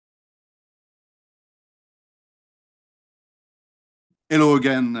Hello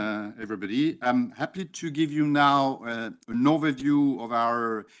again, everybody. I'm happy to give you now an overview of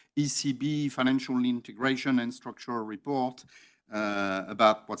our ECB financial integration and structural report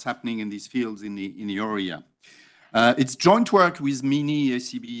about what's happening in these fields in the area. It's joint work with many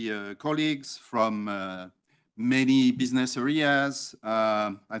ECB colleagues from many business areas.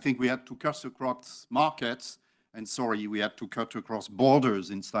 I think we had to cut across markets, and sorry, we had to cut across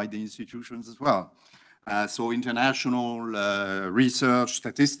borders inside the institutions as well. So international research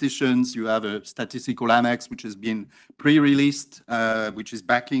statisticians, you have a statistical annex which has been pre-released, which is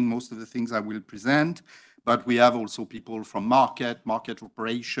backing most of the things I will present. But we have also people from market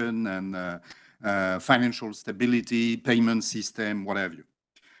operation and financial stability, payment system, what have you.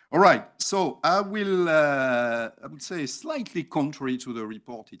 All right, so I would say slightly contrary to the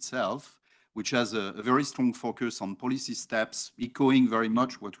report itself, which has a very strong focus on policy steps, echoing very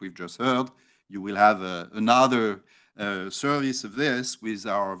much what we've just heard. You will have another service of this with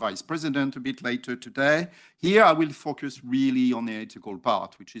our vice president a bit later today. Here, I will focus really on the ethical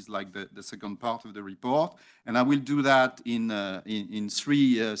part, which is like the second part of the report. And I will do that in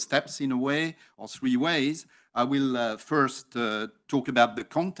three steps in a way, or three ways. I will first talk about the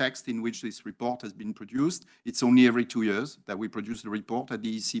context in which this report has been produced. It's only every 2 years that we produce the report at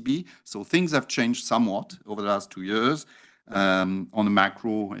the ECB. So things have changed somewhat over the last 2 years. On the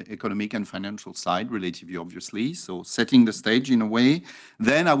macroeconomic and financial side, relatively obviously, so setting the stage in a way.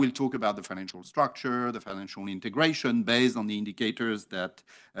 Then I will talk about the financial structure, the financial integration based on the indicators that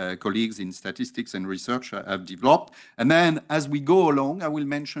colleagues in statistics and research have developed. And then as we go along, I will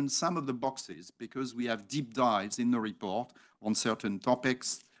mention some of the boxes because we have deep dives in the report on certain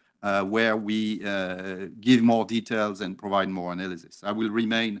topics where we give more details and provide more analysis. I will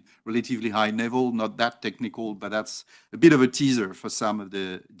remain relatively high level, not that technical, but that's a bit of a teaser for some of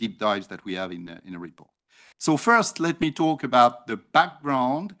the deep dives that we have in the report. So first, let me talk about the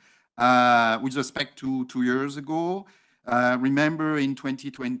background with respect to 2 years ago. Remember, in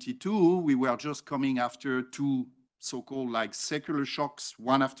 2022, we were just coming after two so-called like secular shocks,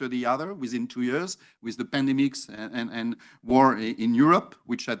 one after the other within 2 years, with the pandemics and war in Europe,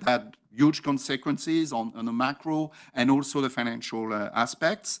 which had huge consequences on the macro and also the financial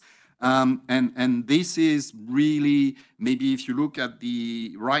aspects. And this is really, maybe if you look at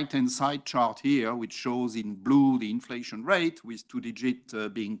the right-hand side chart here, which shows in blue the inflation rate with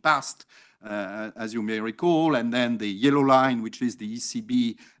 2-digit being passed, as you may recall, and then the yellow line, which is the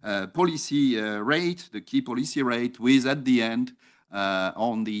ECB policy rate, the key policy rate, with at the end,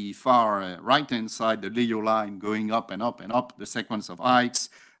 on the far right-hand side, the yellow line going up and up and up, the sequence of hikes,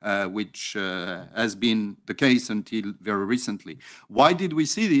 which has been the case until very recently. Why did we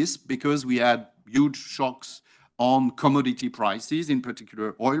see this? Because we had huge shocks on commodity prices, in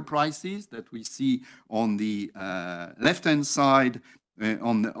particular oil prices, that we see on the left-hand side,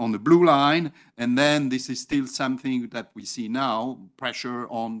 on the blue line, and then this is still something that we see now. Pressure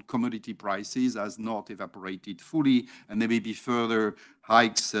on commodity prices has not evaporated fully, and there may be further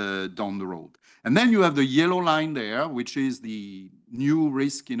hikes down the road. And then you have the yellow line there, which is the new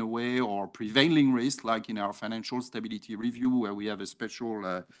risk in a way, or prevailing risk, like in our financial stability review, where we have a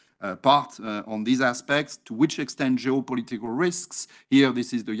special part on these aspects. To which extent geopolitical risks? Here,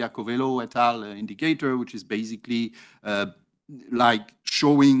 this is the Iacovello et al. Indicator, which is basically like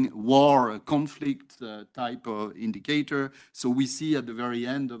showing war, conflict type of indicator. So we see at the very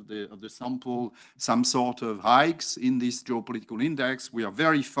end of the sample some sort of hikes in this geopolitical index. We are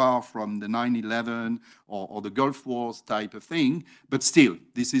very far from the 9/11 or the Gulf Wars type of thing, but still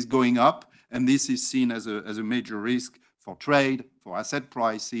this is going up, and this is seen as a major risk for trade, for asset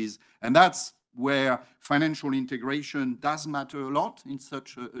prices, and that's where financial integration does matter a lot in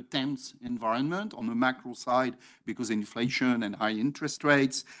such a tense environment on the macro side, because inflation and high interest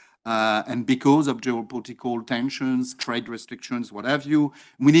rates, and because of geopolitical tensions, trade restrictions, what have you,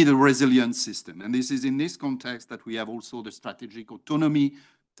 we need a resilient system. And this is in this context that we have also the strategic autonomy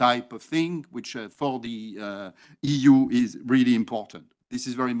type of thing, which for the EU is really important. This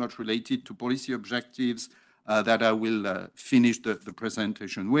is very much related to policy objectives that I will finish the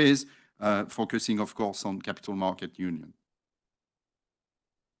presentation with. Focusing, of course, on capital market union.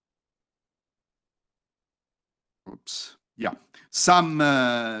 Oops. Yeah. Some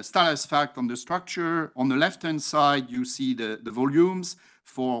status fact on the structure. On the left-hand side, you see the volumes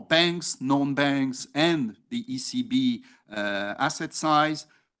for banks, non-banks, and the ECB asset size.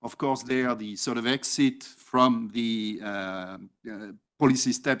 Of course, they are the sort of exit from the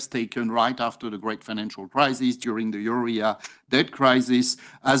policy steps taken right after the great financial crisis during the euro area debt crisis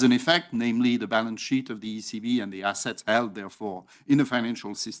as an effect, namely the balance sheet of the ECB and the assets held, therefore, in the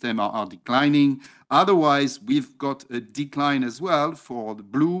financial system are declining. Otherwise, we've got a decline as well for the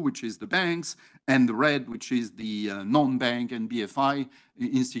blue, which is the banks, and the red, which is the non-bank and BFI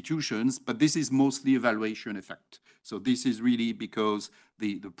institutions, but this is mostly a valuation effect. So this is really because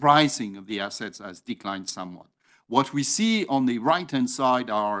the pricing of the assets has declined somewhat. What we see on the right-hand side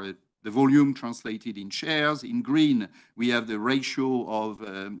are the volume translated in shares. In green, we have the ratio of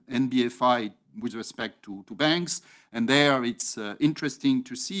NBFI with respect to banks. And there it's interesting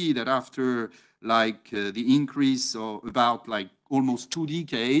to see that after the increase of about almost 2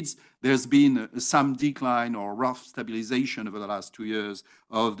 decades, there's been some decline or rough stabilization over the last 2 years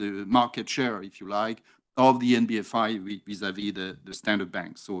of the market share, if you like, of the NBFI vis-à-vis the standard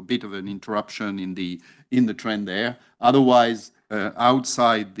banks. So a bit of an interruption in the trend there. Otherwise,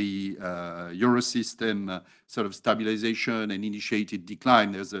 outside the euro system sort of stabilization and initiated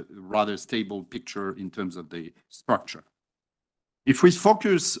decline, there's a rather stable picture in terms of the structure. If we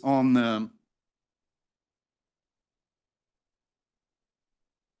focus on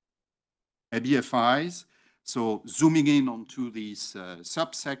BFIs, so zooming in onto these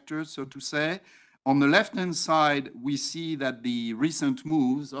subsectors, so to say, on the left-hand side, we see that the recent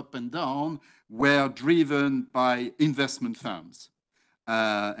moves up and down were driven by investment firms.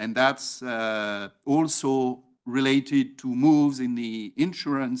 And that's also related to moves in the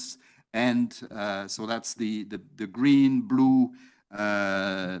insurance. And so that's the green, blue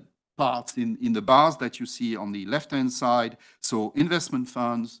parts in the bars that you see on the left-hand side. So investment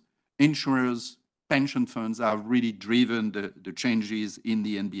funds, insurers, pension funds have really driven the changes in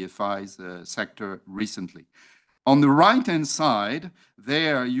the NBFI's sector recently. On the right-hand side,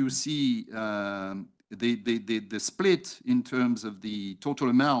 there you see the split in terms of the total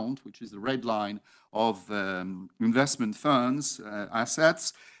amount, which is the red line of investment funds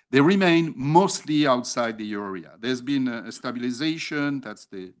assets. They remain mostly outside the euro area. There's been a stabilization, that's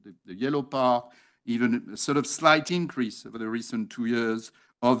the yellow part, even a sort of slight increase over the recent 2 years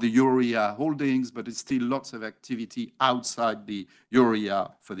of the euro area holdings, but it's still lots of activity outside the euro area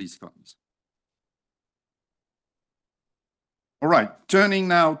for these funds. All right, turning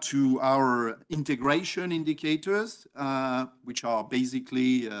now to our integration indicators, which are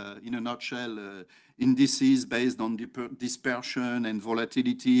basically, in a nutshell, indices based on dispersion and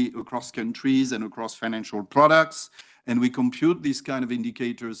volatility across countries and across financial products. And we compute these kind of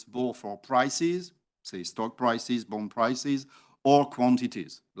indicators both for prices, say stock prices, bond prices, or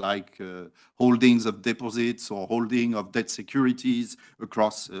quantities like holdings of deposits or holding of debt securities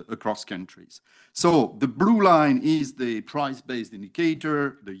across countries. So the blue line is the price-based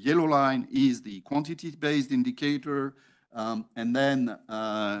indicator, the yellow line is the quantity-based indicator, and then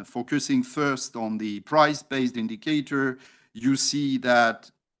focusing first on the price-based indicator, you see that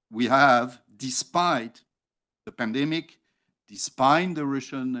we have, despite the pandemic, despite the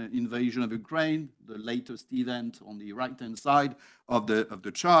Russian invasion of Ukraine, the latest event on the right-hand side of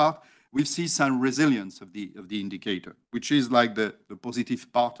the chart, we see some resilience of the indicator, which is like the positive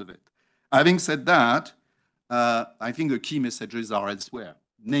part of it. Having said that, I think the key messages are elsewhere.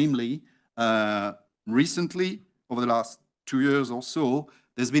 Namely, recently, over the last 2 years or so,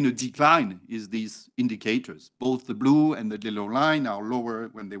 there's been a decline in these indicators. Both the blue and the yellow line are lower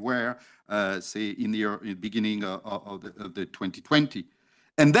when they were, say, in the beginning of the 2020.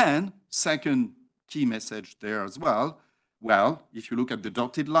 And then, second key message there as well, if you look at the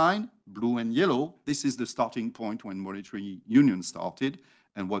dotted line, blue and yellow, this is the starting point when monetary union started.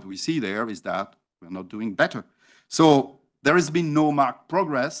 And what we see there is that we're not doing better. So there has been no marked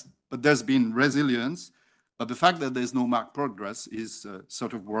progress, but there's been resilience. But the fact that there's no marked progress is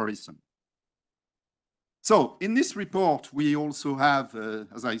sort of worrisome. So in this report, we also have,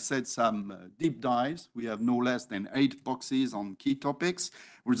 as I said, some deep dives. We have no less than 8 boxes on key topics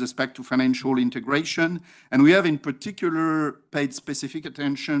with respect to financial integration. And we have in particular paid specific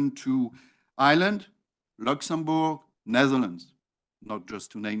attention to Ireland, Luxembourg, Netherlands, not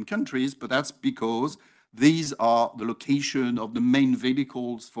just to name countries, but that's because these are the location of the main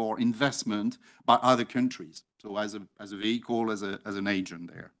vehicles for investment by other countries. So as a vehicle, as an agent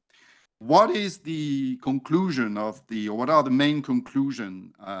there. What is the conclusion of or what are the main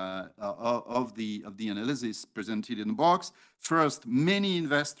conclusion of the analysis presented in the box? First, many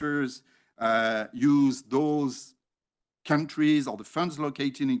investors use those countries or the funds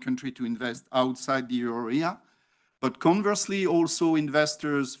located in country to invest outside the euro area. But conversely, also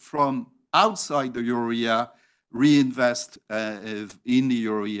investors from outside the euro area reinvest in the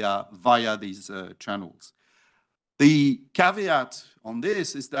euro area via these channels. The caveat on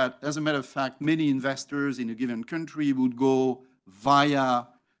this is that, as a matter of fact, many investors in a given country would go via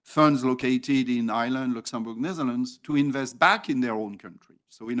funds located in Ireland, Luxembourg, Netherlands to invest back in their own country.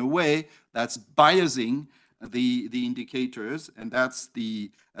 So in a way, that's biasing the indicators, and that's the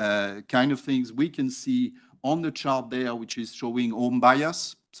kind of things we can see on the chart there, which is showing home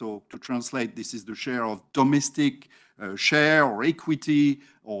bias. So to translate, this is the share of domestic share or equity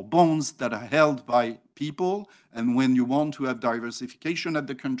or bonds that are held by people. And when you want to have diversification at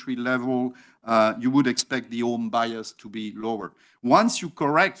the country level, you would expect the home bias to be lower. Once you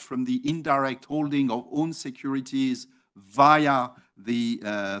correct from the indirect holding of own securities via the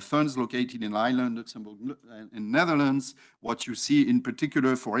funds located in Ireland, Luxembourg, and Netherlands, what you see in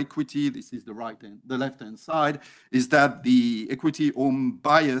particular for equity, this is the left-hand side, is that the equity home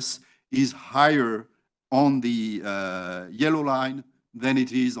bias is higher on the yellow line than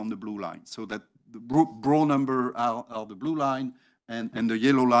it is on the blue line. So that the broad number are the blue line, and the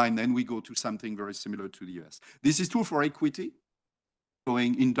yellow line, then we go to something very similar to the US. This is true for equity,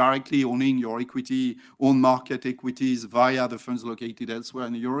 going indirectly owning your equity, own market equities via the funds located elsewhere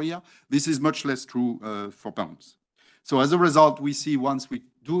in the area. This is much less true for bonds. So as a result, we see once we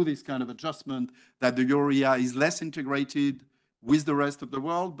do this kind of adjustment that the euro area is less integrated with the rest of the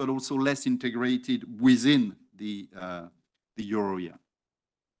world, but also less integrated within the euro area.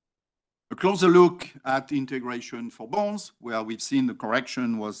 A closer look at integration for bonds, where we've seen the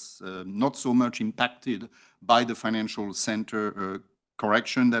correction was not so much impacted by the financial center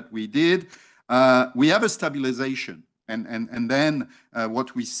correction that we did. We have a stabilization. And then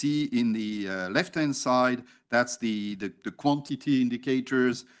what we see in the left-hand side, that's the quantity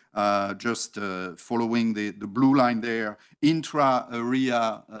indicators, just following the blue line there.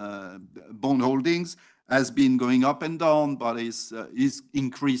 Intra-area bond holdings has been going up and down, but is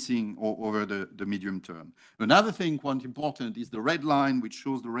increasing over the medium term. Another thing quite important is the red line, which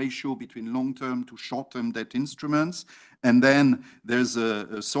shows the ratio between long-term to short-term debt instruments. And then there's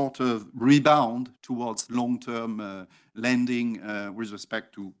a sort of rebound towards long-term lending with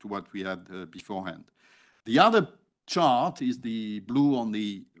respect to what we had beforehand. The other chart is the blue on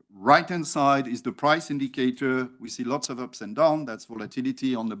the right-hand side is the price indicator. We see lots of ups and downs. That's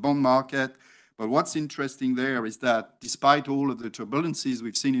volatility on the bond market. But what's interesting there is that despite all of the turbulences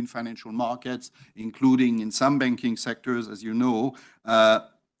we've seen in financial markets, including in some banking sectors, as you know,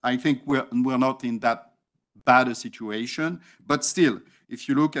 I think we're not in that bad a situation. But still, if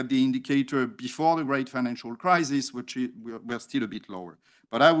you look at the indicator before the great financial crisis, we're still a bit lower.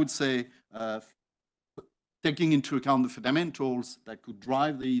 But I would say, taking into account the fundamentals that could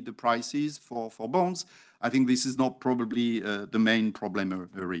drive the prices for bonds, I think this is not probably the main problem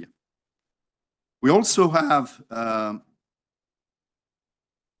area. We also have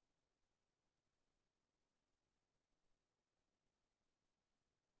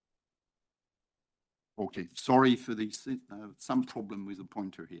okay, sorry for this, some problem with the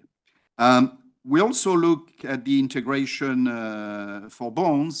pointer here. We also look at the integration for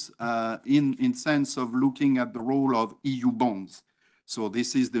bonds in sense of looking at the role of EU bonds. So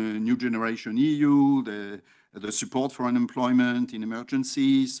this is the new generation EU, the support for unemployment in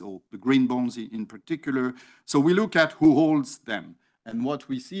emergencies, or the green bonds in particular. So we look at who holds them. And what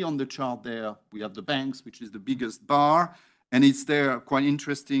we see on the chart there, we have the banks, which is the biggest bar, and it's there quite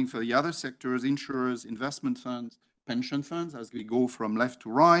interesting for the other sectors, insurers, investment funds, pension funds, as we go from left to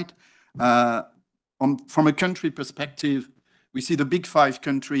right. From a country perspective, we see the big 5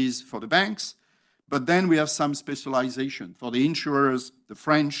 countries for the banks, but then we have some specialization. For the insurers, the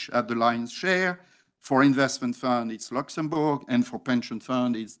French have the lion's share. For investment fund, it's Luxembourg, and for pension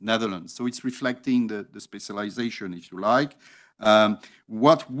fund, it's Netherlands. So it's reflecting the specialization, if you like.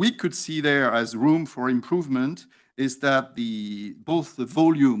 What we could see there as room for improvement is that both the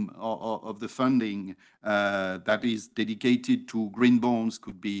volume of the funding that is dedicated to green bonds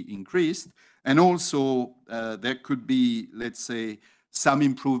could be increased, and also there could be, let's say, some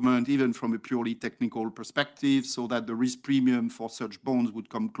improvement even from a purely technical perspective, so that the risk premium for such bonds would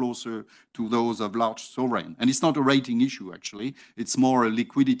come closer to those of large sovereign. And it's not a rating issue, actually. It's more a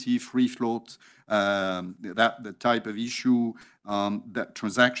liquidity, free float, that type of issue, that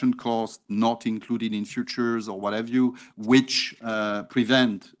transaction cost not included in futures or what have you, which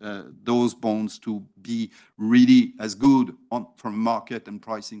prevent those bonds to be really as good from a market and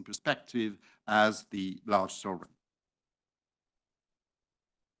pricing perspective as the large sovereign.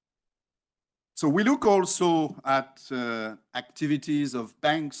 So we look also at activities of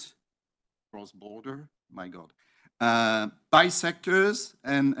banks cross-border, my God, by sectors,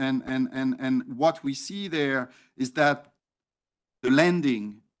 and what we see there is that the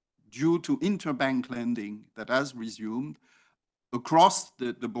lending due to interbank lending that has resumed across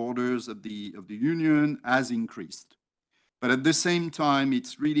the borders of the Union has increased. But at the same time,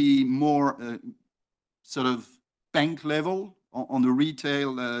 it's really more sort of bank level on the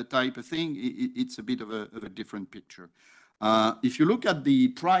retail type of thing. It's a bit of a different picture. If you look at the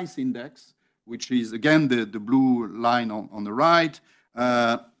price index, which is again the blue line on the right,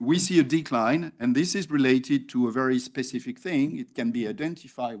 we see a decline, and this is related to a very specific thing. It can be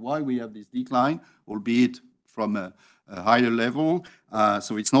identified why we have this decline, albeit from a higher level.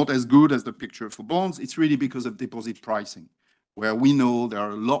 So it's not as good as the picture for bonds. It's really because of deposit pricing, where we know there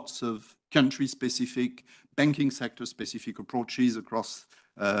are lots of country-specific, banking sector-specific approaches across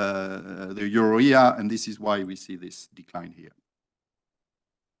the euro area, and this is why we see this decline here.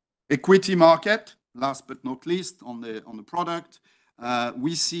 Equity market, last but not least, on the product,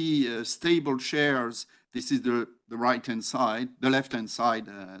 we see stable shares. This is the right-hand side, the left-hand side,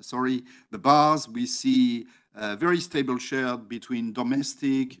 sorry, the bars. We see very stable share between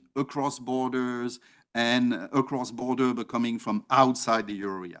domestic, across borders, and across border, but coming from outside the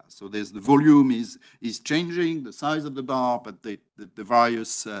euro area. So there's the volume is changing, the size of the bar, but the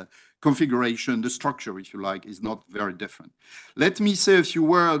various configuration, the structure, if you like, is not very different. Let me say a few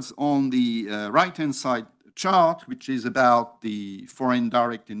words on the right-hand side chart, which is about the foreign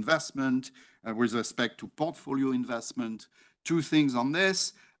direct investment with respect to portfolio investment. Two things on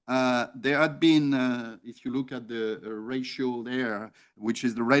this. There had been, if you look at the ratio there, which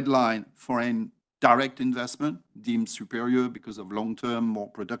is the red line, foreign direct investment deemed superior because of long-term, more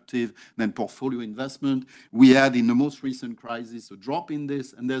productive than portfolio investment. We had in the most recent crisis a drop in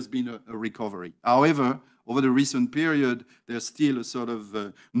this, and there's been a recovery. However, over the recent period, there's still a sort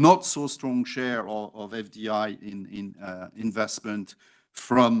of not so strong share of FDI in investment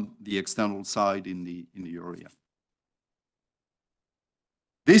from the external side in the euro area.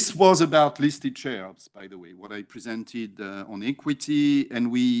 This was about listed shares, by the way, what I presented on equity.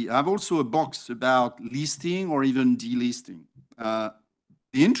 And we have also a box about listing or even delisting. The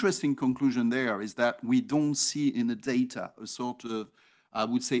interesting conclusion there is that we don't see in the data a sort of, I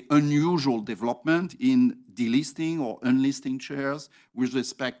would say, unusual development in delisting or unlisting shares with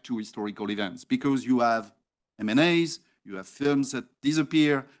respect to historical events, because you have M&As, you have firms that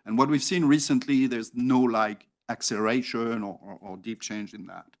disappear. And what we've seen recently, there's no like acceleration or deep change in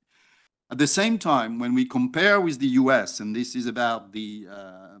that. At the same time, when we compare with the US, and this is about the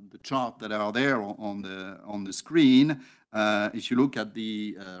chart that are there on the screen, if you look at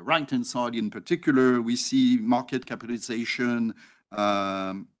the right-hand side in particular, we see market capitalization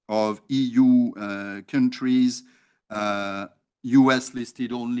of EU countries, US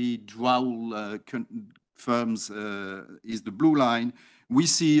listed only, dual firms is the blue line. We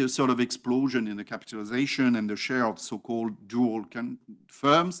see a sort of explosion in the capitalization and the share of so-called dual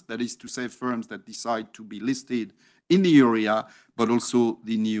firms, that is to say firms that decide to be listed in the area, but also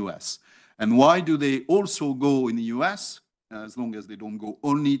in the US. And why do they also go in the US? As long as they don't go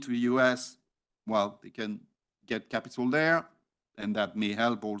only to the US, well, they can get capital there, and that may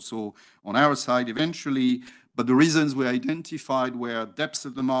help also on our side eventually. But the reasons we identified were depths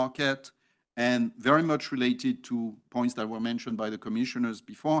of the market, and very much related to points that were mentioned by the commissioners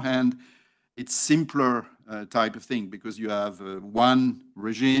beforehand. It's simpler type of thing because you have one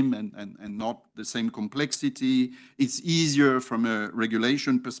regime and not the same complexity. It's easier from a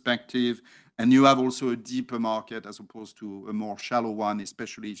regulation perspective, and you have also a deeper market as opposed to a more shallow one,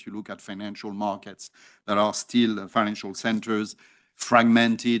 especially if you look at financial markets that are still financial centers,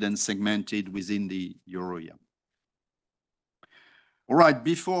 fragmented and segmented within the euro area. All right,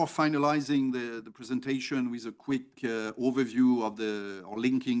 before finalizing the presentation with a quick overview of or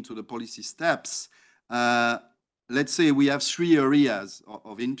linking to the policy steps, let's say we have three areas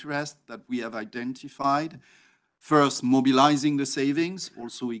of interest that we have identified. First, mobilizing the savings,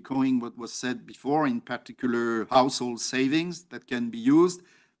 also echoing what was said before, in particular household savings that can be used.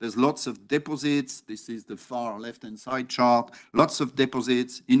 There's lots of deposits. This is the far left-hand side chart. Lots of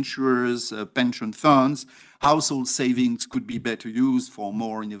deposits, insurers, pension funds. Household savings could be better used for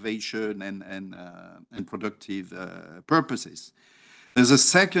more innovation and productive purposes. There's a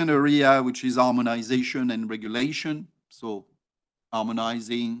second area, which is harmonization and regulation. So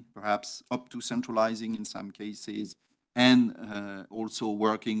harmonizing, perhaps up to centralizing in some cases, and also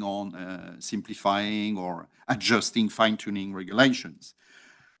working on simplifying or adjusting, fine-tuning regulations.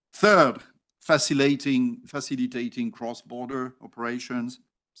 Third, facilitating cross-border operations.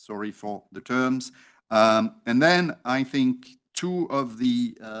 Sorry for the terms. And then I think two of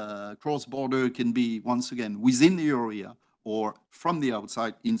the cross-border can be, once again, within the euro area or from the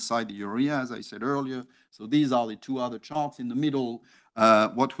outside, inside the euro area, as I said earlier. So these are the two other charts in the middle.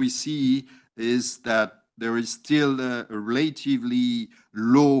 what we see is that there is still a relatively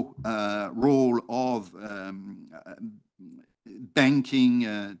low role of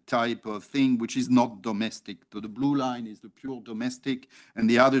banking type of thing, which is not domestic. So the blue line is the pure domestic, and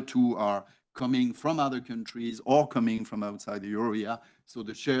the other two are coming from other countries or coming from outside the euro area. So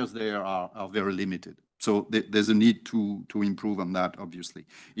the shares there are very limited. So there's a need to improve on that, obviously.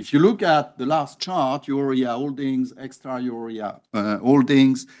 If you look at the last chart, euro area holdings, extra euro area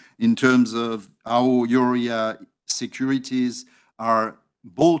holdings, in terms of how euro area securities are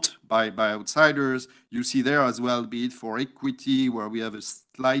bought by outsiders, you see there as well, be it for equity, where we have a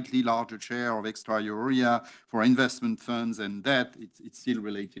slightly larger share of extra euro area, for investment funds and debt, it's still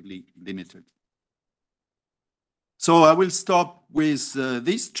relatively limited. So I will stop with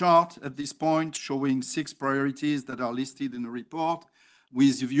this chart at this point, showing 6 priorities that are listed in the report,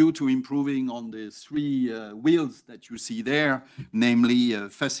 with a view to improving on the 3 wheels that you see there, namely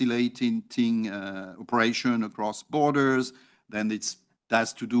facilitating operation across borders. Then it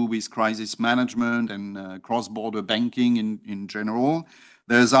has to do with crisis management and cross-border banking in general.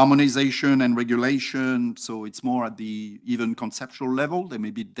 There's harmonization and regulation, so it's more at the even conceptual level. There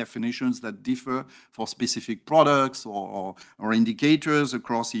may be definitions that differ for specific products or indicators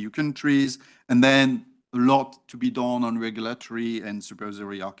across EU countries, and then a lot to be done on regulatory and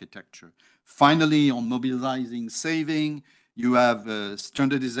supervisory architecture. Finally, on mobilizing saving, you have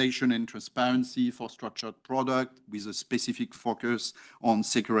standardization and transparency for structured product with a specific focus on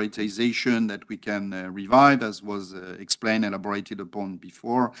securitization that we can revive, as was explained, elaborated upon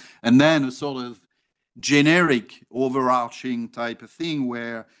before. And then a sort of generic overarching type of thing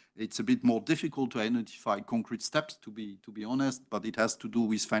where it's a bit more difficult to identify concrete steps, to be honest, but it has to do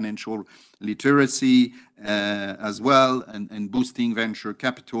with financial literacy as well, and boosting venture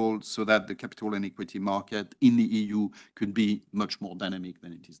capital so that the capital and equity market in the EU could be much more dynamic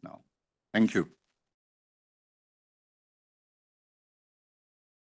than it is now. Thank you.